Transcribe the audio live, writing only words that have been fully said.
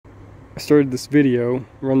I started this video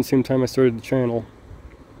around the same time I started the channel.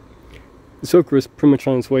 This okra is pretty much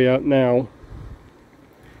on its way out now,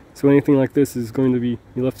 so anything like this is going to be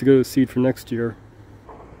left to go to seed for next year.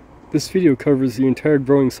 This video covers the entire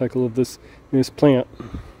growing cycle of this plant,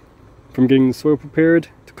 from getting the soil prepared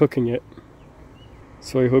to cooking it.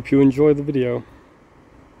 So I hope you enjoy the video.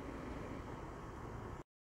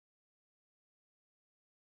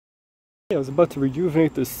 I was about to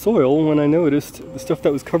rejuvenate the soil when I noticed the stuff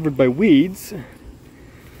that was covered by weeds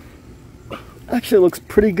actually looks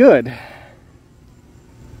pretty good.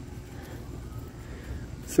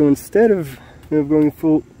 So instead of going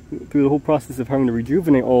through the whole process of having to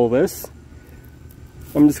rejuvenate all this,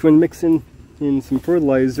 I'm just going to mix in some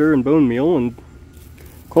fertilizer and bone meal and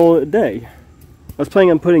call it a day. I was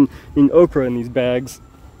planning on putting in okra in these bags,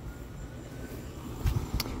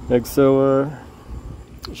 so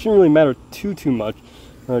it shouldn't really matter too much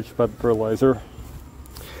about the fertilizer.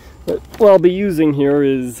 But what I'll be using here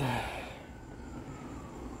is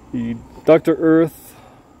the Dr. Earth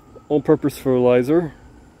all-purpose fertilizer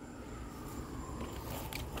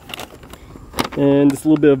and just a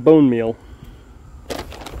little bit of bone meal.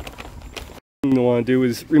 What I want to do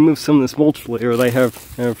is remove some of this mulch layer that I have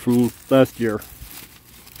from last year.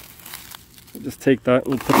 Just take that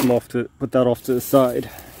and put that off to the side.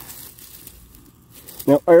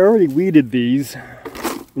 Now I already weeded these,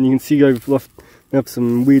 and you can see I've left up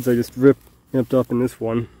some weeds I just ripped up in this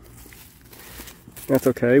one. That's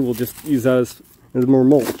okay, we'll just use that as more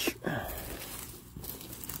mulch.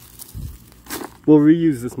 We'll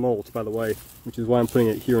reuse this mulch, by the way, which is why I'm putting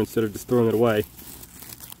it here instead of just throwing it away.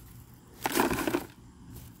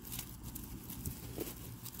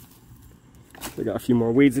 I got a few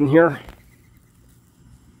more weeds in here.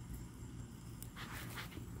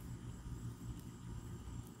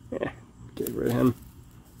 Get rid of him.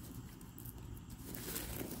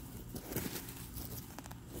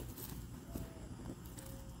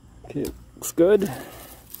 Okay, looks good.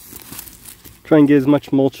 Try and get as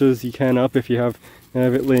much mulch as you can up if you have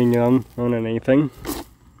it laying on anything.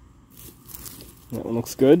 That one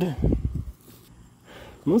looks good.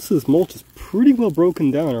 Most of this mulch is pretty well broken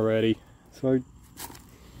down already, so I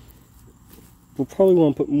will probably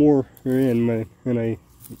want to put more in when I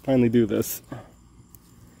finally do this.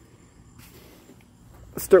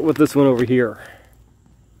 Let's start with this one over here.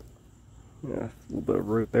 Yeah, a little bit of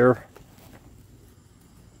root there.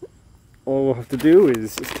 All we'll have to do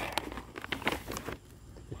is just a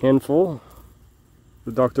handful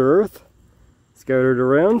of Dr. Earth scattered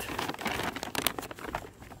around.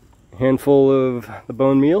 A handful of the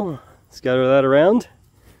bone meal, scatter that around,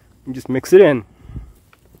 and just mix it in.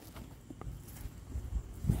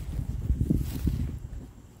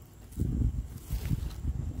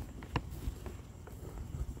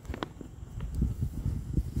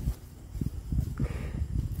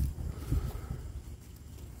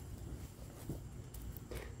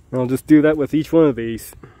 And I'll just do that with each one of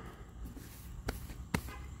these.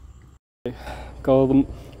 Got all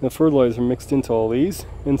the fertilizer mixed into all these,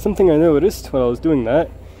 and something I noticed while I was doing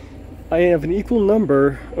that, I have an equal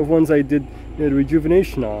number of ones I did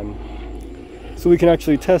rejuvenation on. So we can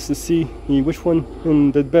actually test to see which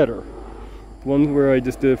one did better. The ones where I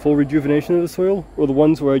just did full rejuvenation of the soil, or the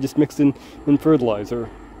ones where I just mixed in fertilizer.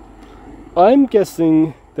 I'm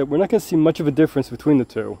guessing that we're not going to see much of a difference between the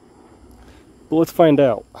two. But let's find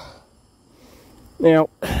out. Now,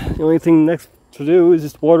 the only thing next to do is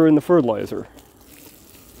just water in the fertilizer.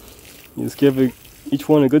 You just give each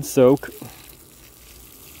one a good soak.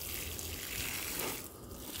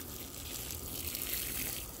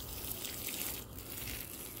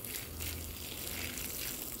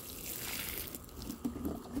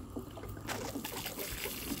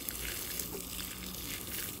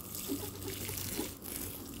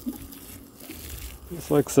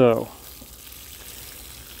 Just like so.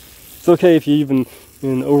 It's okay if you even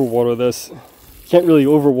overwater this. You can't really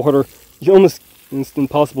overwater. It's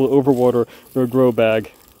impossible to overwater a grow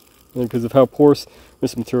bag because of how porous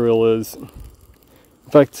this material is. In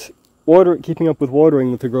fact, keeping up with watering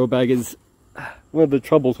with the grow bag is one of the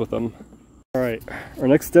troubles with them. Alright, our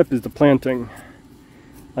next step is the planting.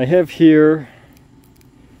 I have here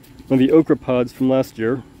one of the okra pods from last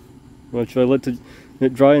year, which I let it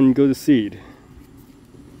dry and go to seed.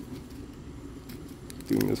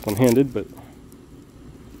 Doing this one-handed, but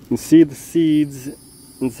you can see the seeds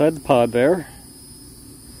inside the pod there.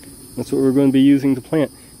 That's what we're going to be using to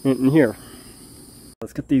plant in here.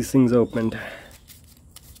 Let's get these things opened.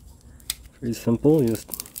 Very simple, you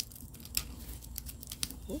just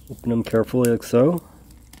open them carefully like so,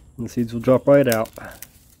 and the seeds will drop right out.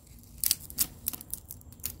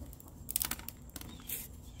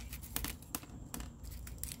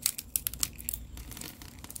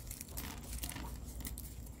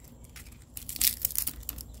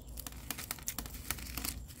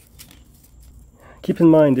 keep in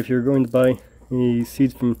mind, if you're going to buy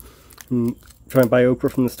seeds try and buy okra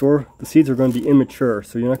from the store, the seeds are going to be immature,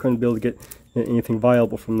 so you're not going to be able to get anything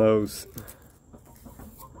viable from those.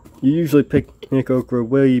 You usually pick okra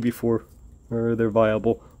way before they're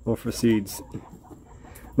viable for seeds.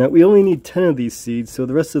 Now we only need 10 of these seeds, so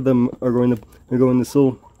the rest of them are going to go in this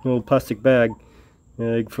little plastic bag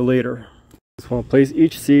for later. Just want to place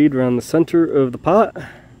each seed around the center of the pot.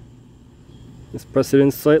 Just press it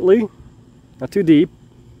in slightly, not too deep.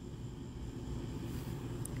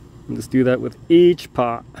 And just do that with each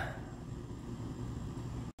pot.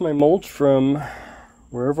 My mulch from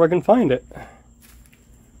wherever I can find it.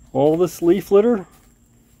 All this leaf litter,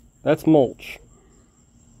 that's mulch.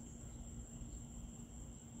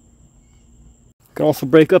 You can also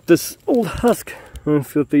break up this old husk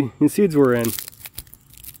that the seeds were in.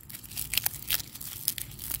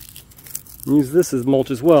 Use this as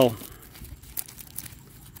mulch as well.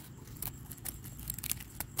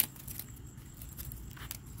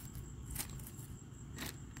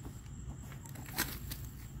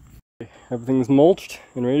 Everything's mulched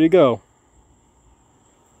and ready to go.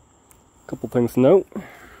 A couple things to note.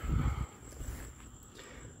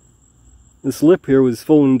 This lip here was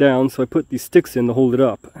falling down, so I put these sticks in to hold it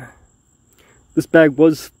up. This bag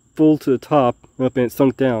was full to the top and it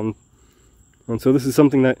sunk down. And so this is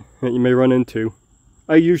something that you may run into.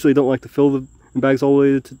 I usually don't like to fill the bags all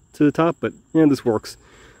the way to the top, but yeah, this works.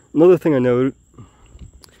 Another thing I noted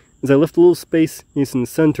is I left a little space in the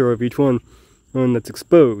center of each one that's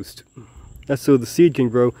exposed. That's so the seed can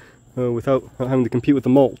grow without having to compete with the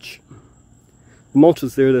mulch. The mulch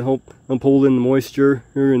is there to help hold in the moisture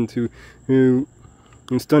and to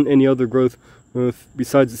stunt any other growth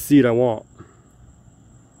besides the seed I want.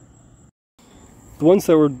 The ones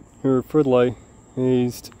that were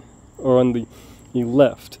fertilized are on the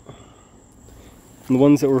left. And the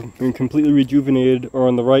ones that were completely rejuvenated are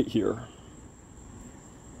on the right here.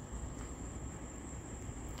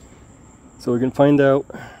 So we can find out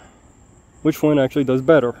which one actually does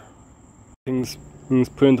better. Things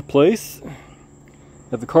put into place.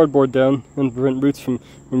 Have the cardboard down and prevent roots from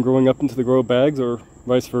growing up into the grow bags or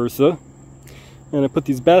vice versa. And I put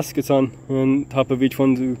these baskets on top of each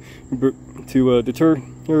one to deter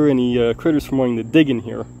any critters from wanting to dig in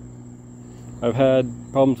here. I've had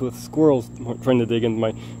problems with squirrels trying to dig into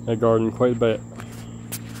my garden quite a bit.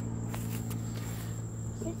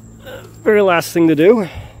 Very last thing to do,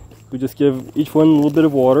 we just give each one a little bit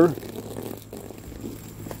of water.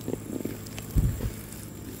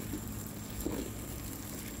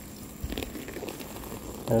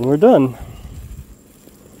 And we're done.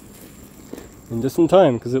 And just in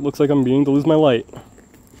time, because it looks like I'm beginning to lose my light.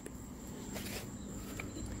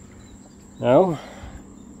 Now,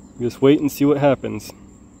 just wait and see what happens.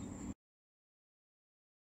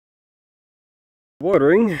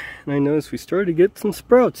 Watering, and I noticed we started to get some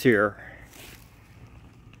sprouts here.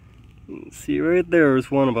 See, right there is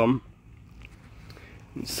one of them.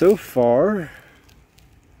 And so far,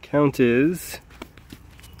 count is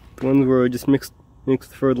the ones where I just mixed the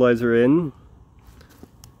fertilizer in.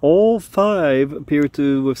 All 5 appear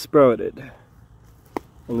to have sprouted.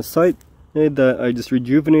 On the site that I just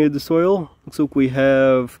rejuvenated the soil, looks like we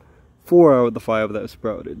have 4 out of the 5 that have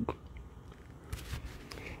sprouted.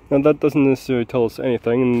 Now that doesn't necessarily tell us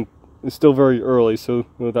anything, and it's still very early, so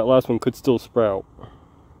that last one could still sprout.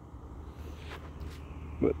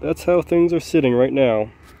 But that's how things are sitting right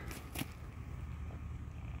now.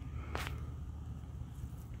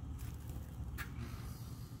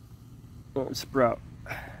 Oh, sprout.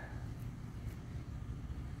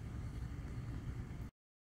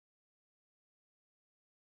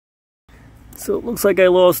 So it looks like I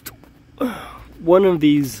lost one of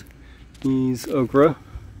these okra.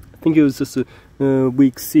 I think it was just a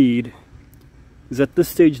weak seed. Because at this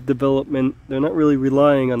stage of development, they're not really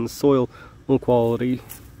relying on the soil quality.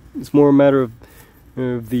 It's more a matter of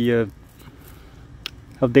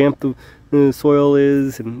how damp the soil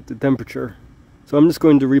is and the temperature. So I'm just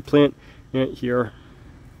going to replant it here.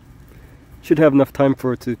 Should have enough time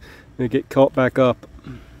for it to get caught back up.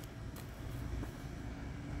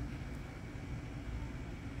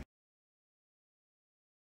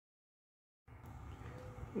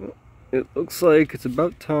 It looks like it's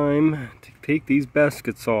about time to take these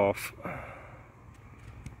baskets off.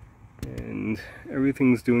 And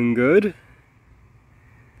everything's doing good.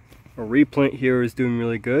 Our replant here is doing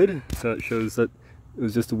really good, so that shows that it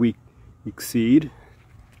was just a weak seed.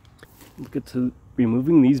 Let's get to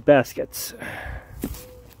removing these baskets.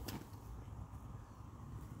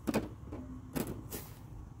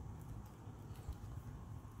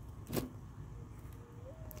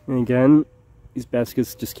 And again, These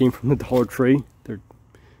baskets just came from the Dollar Tree. They're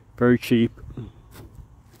very cheap. I'll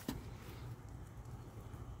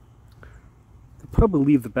probably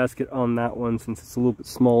leave the basket on that one since it's a little bit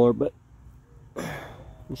smaller, but it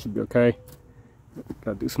should be okay.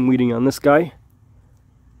 Gotta do some weeding on this guy.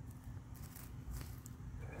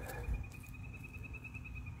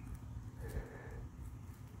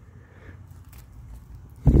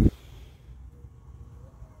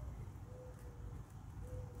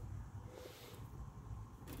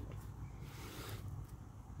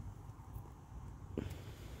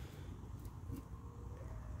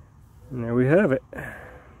 And there we have it. A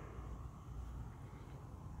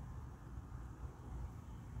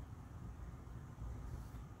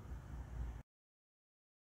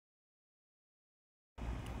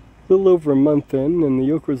little over a month in, and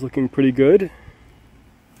the okra is looking pretty good.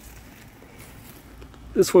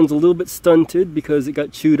 This one's a little bit stunted because it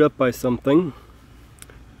got chewed up by something.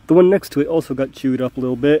 The one next to it also got chewed up a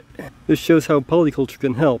little bit. This shows how polyculture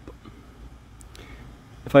can help.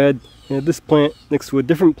 If I had this plant next to a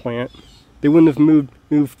different plant, they wouldn't have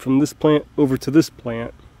moved from this plant over to this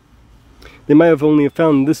plant. They might have only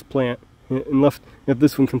found this plant and left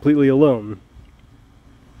this one completely alone.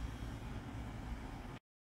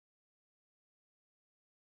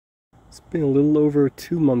 It's been a little over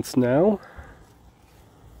 2 months now.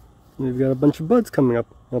 We've got a bunch of buds coming up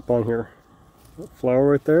on here.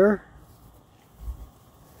 Flower right there.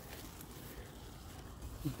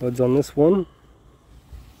 Buds on this one.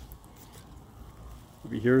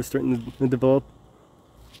 Over here is starting to develop.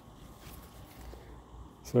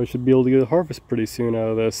 So I should be able to get a harvest pretty soon out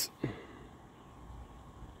of this.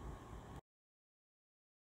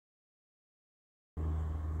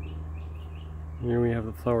 Here we have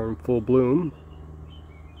the flower in full bloom.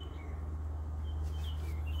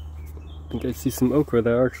 I think I see some okra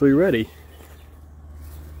that are actually ready.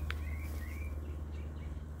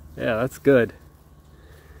 Yeah, that's good.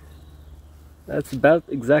 That's about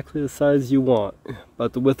exactly the size you want,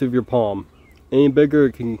 about the width of your palm. Any bigger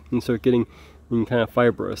it can start getting kind of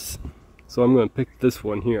fibrous. So I'm going to pick this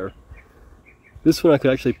one here. This one I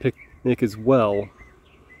could actually pick as well.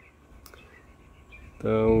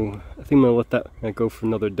 Though I think I'm going to let that go for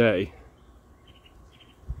another day.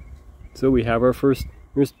 So we have our first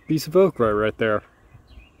piece of okra right there.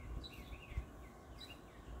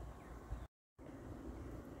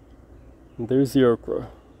 And there's the okra.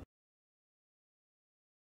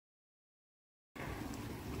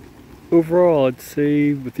 Overall, I'd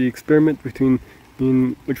say with the experiment between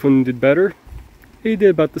which one did better, they did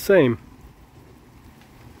about the same.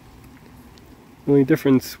 The only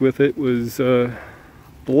difference with it was the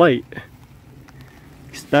light.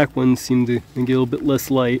 These back ones seemed to get a little bit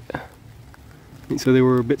less light, and so they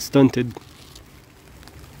were a bit stunted.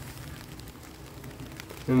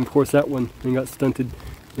 And of course that one got stunted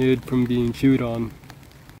from being chewed on.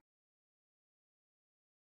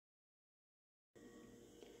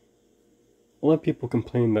 A lot of people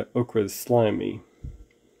complain that okra is slimy.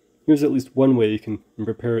 Here's at least one way you can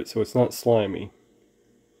prepare it so it's not slimy.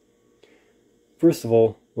 First of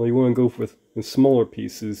all, you want to go with smaller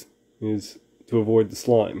pieces is to avoid the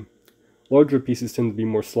slime. Larger pieces tend to be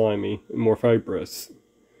more slimy and more fibrous.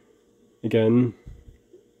 Again,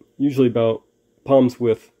 usually about palm's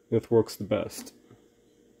width works the best.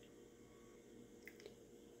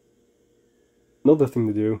 Another thing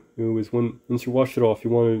to do is once you wash it off, you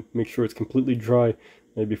want to make sure it's completely dry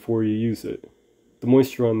before you use it. The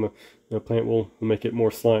moisture on the plant will make it more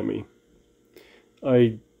slimy.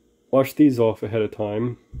 I washed these off ahead of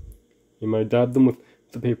time, and I dabbed them with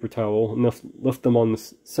the paper towel and left them on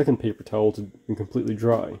the second paper towel to be completely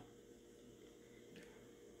dry.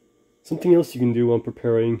 Something else you can do while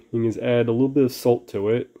preparing is add a little bit of salt to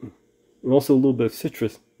it, and also a little bit of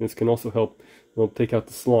citrus. This can also help take out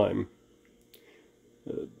the slime.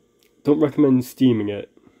 Don't recommend steaming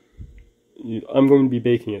it. I'm going to be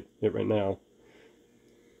baking it right now.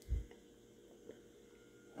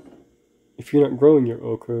 If you're not growing your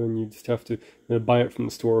okra and you just have to buy it from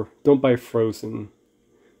the store, don't buy frozen.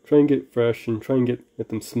 Try and get fresh and try and get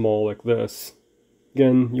them small like this.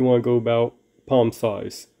 Again, you want to go about palm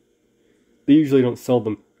size. They usually don't sell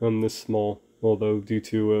them this small, although due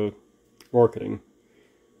to marketing.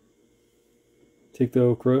 Take the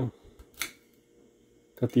okra.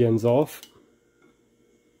 Cut the ends off.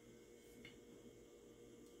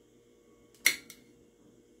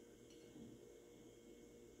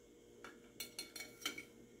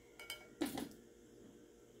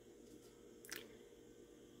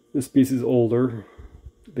 This piece is older.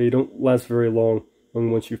 They don't last very long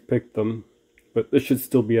once you've picked them, but this should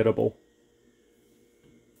still be edible.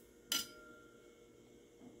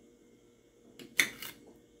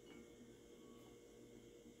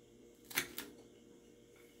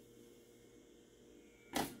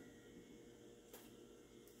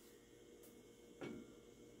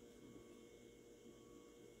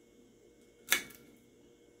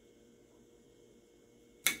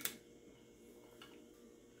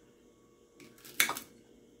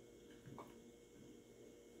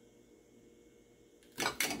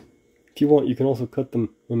 If you want, you can also cut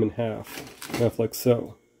them in half like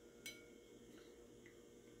so.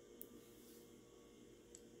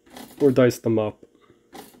 Or dice them up.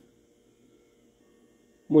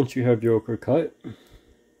 Once you have your okra cut,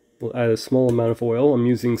 we'll add a small amount of oil. I'm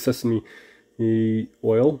using sesame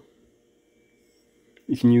oil.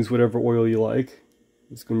 You can use whatever oil you like.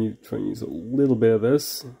 I'm just going to try and use a little bit of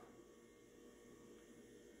this.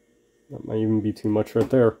 That might even be too much right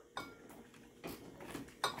there.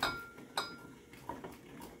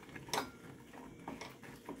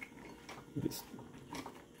 Just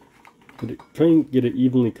try and get it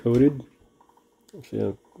evenly coated. Actually,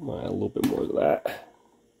 I might add a little bit more of that.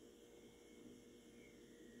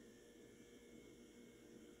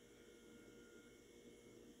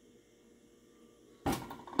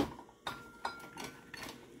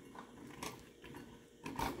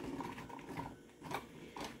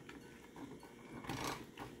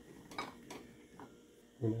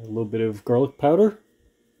 And a little bit of garlic powder.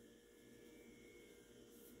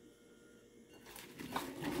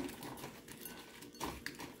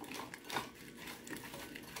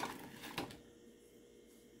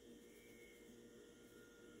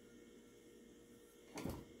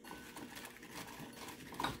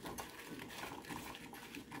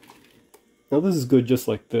 Now this is good just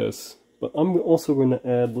like this, but I'm also going to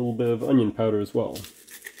add a little bit of onion powder as well.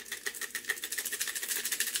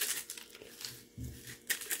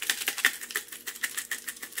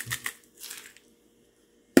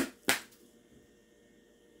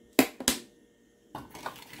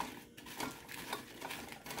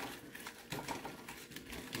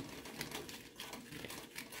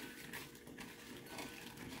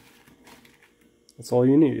 That's all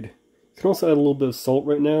you need. You can also add a little bit of salt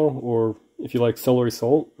right now, or if you like celery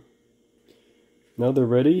salt. Now they're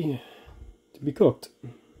ready to be cooked.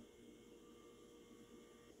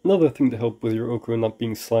 Another thing to help with your okra not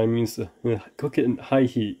being slimy is to cook it in high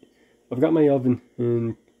heat. I've got my oven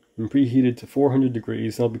preheated to 400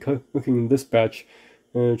 degrees, and I'll be cooking in this batch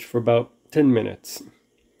for about 10 minutes.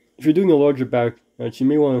 If you're doing a larger batch, you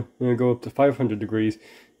may want to go up to 500 degrees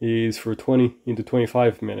for 20 to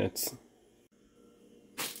 25 minutes.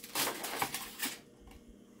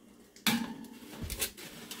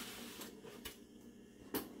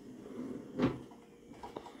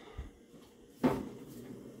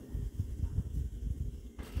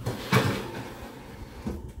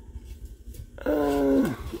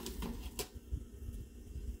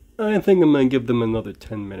 I think I'm going to give them another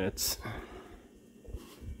 10 minutes.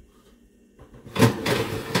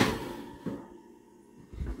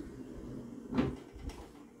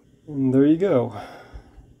 And there you go.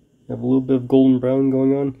 You have a little bit of golden brown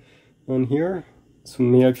going on here. This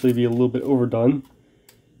one may actually be a little bit overdone.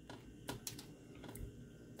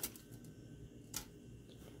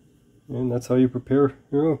 And that's how you prepare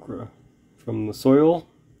your okra. From the soil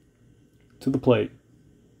to the plate.